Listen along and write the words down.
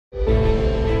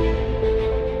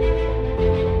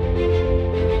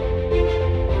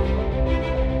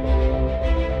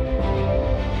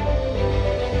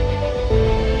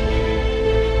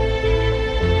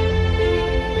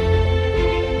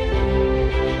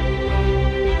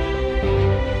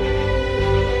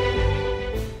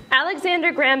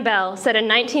Graham Bell said in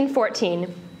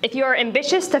 1914, "If you are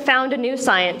ambitious to found a new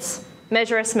science,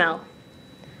 measure a smell."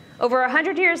 Over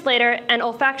 100 years later, and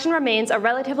olfaction remains a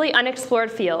relatively unexplored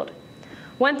field.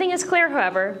 One thing is clear,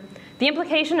 however, the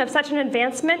implication of such an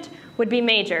advancement would be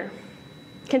major.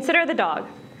 Consider the dog.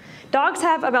 Dogs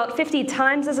have about 50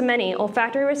 times as many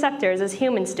olfactory receptors as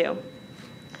humans do.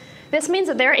 This means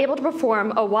that they're able to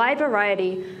perform a wide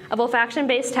variety of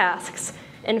olfaction-based tasks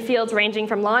in fields ranging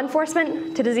from law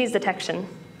enforcement to disease detection.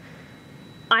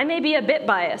 I may be a bit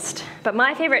biased, but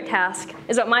my favorite task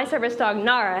is what my service dog,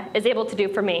 Nara, is able to do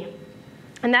for me.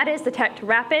 And that is detect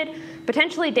rapid,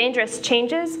 potentially dangerous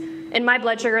changes in my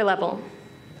blood sugar level.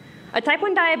 A type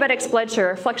 1 diabetic's blood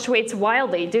sugar fluctuates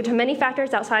wildly due to many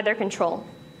factors outside their control.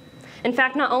 In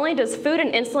fact, not only does food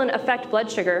and insulin affect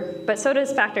blood sugar, but so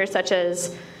does factors such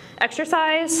as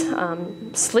exercise,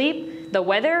 sleep, the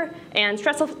weather, and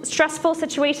stressful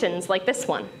situations like this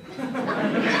one.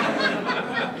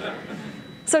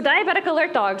 So diabetic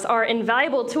alert dogs are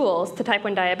invaluable tools to type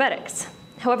 1 diabetics.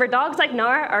 However, dogs like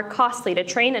Nara are costly to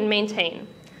train and maintain.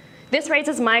 This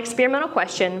raises my experimental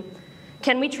question: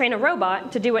 can we train a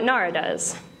robot to do what Nara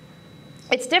does?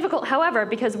 It's difficult, however,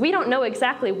 because we don't know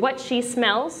exactly what she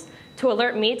smells to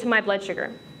alert me to my blood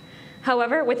sugar.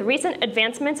 However, with recent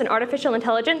advancements in artificial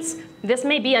intelligence, this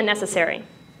may be unnecessary.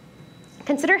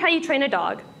 Consider how you train a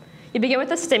dog. You begin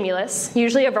with a stimulus,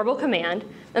 usually a verbal command,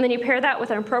 and then you pair that with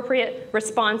an appropriate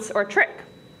response or trick.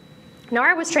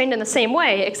 Nara was trained in the same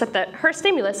way, except that her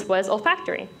stimulus was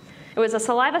olfactory. It was a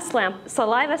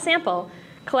saliva sample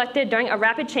collected during a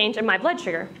rapid change in my blood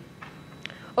sugar.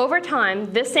 Over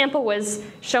time, this sample was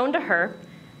shown to her,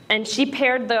 and she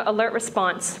paired the alert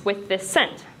response with this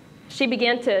scent. She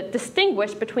began to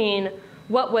distinguish between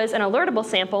what was an alertable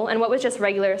sample and what was just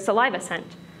regular saliva scent.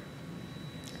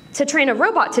 To train a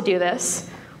robot to do this,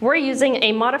 we're using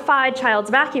a modified child's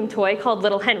vacuum toy called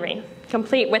Little Henry,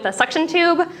 complete with a suction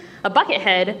tube, a bucket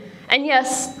head, and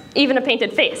yes, even a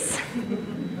painted face.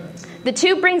 The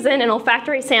tube brings in an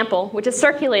olfactory sample, which is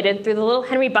circulated through the Little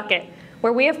Henry bucket,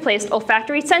 where we have placed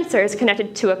olfactory sensors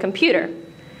connected to a computer.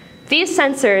 These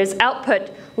sensors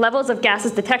output levels of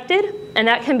gases detected, and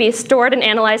that can be stored and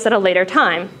analyzed at a later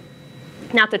time.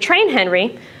 Now, to train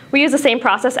Henry, we use the same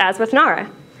process as with Nara.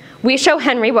 We show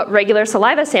Henry what regular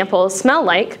saliva samples smell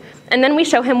like, and then we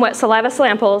show him what saliva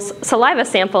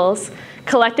samples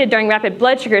collected during rapid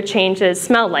blood sugar changes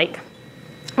smell like.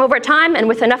 Over time, and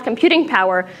with enough computing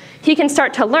power, he can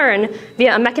start to learn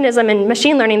via a mechanism in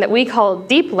machine learning that we call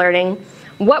deep learning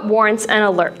what warrants an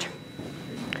alert.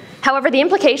 However, the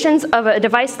implications of a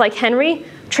device like Henry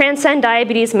transcend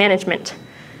diabetes management.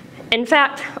 In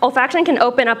fact, olfaction can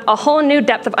open up a whole new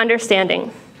depth of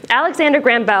understanding. Alexander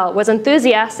Graham Bell was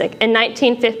enthusiastic in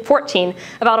 1914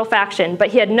 about olfaction, but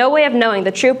he had no way of knowing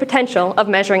the true potential of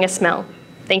measuring a smell.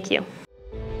 Thank you.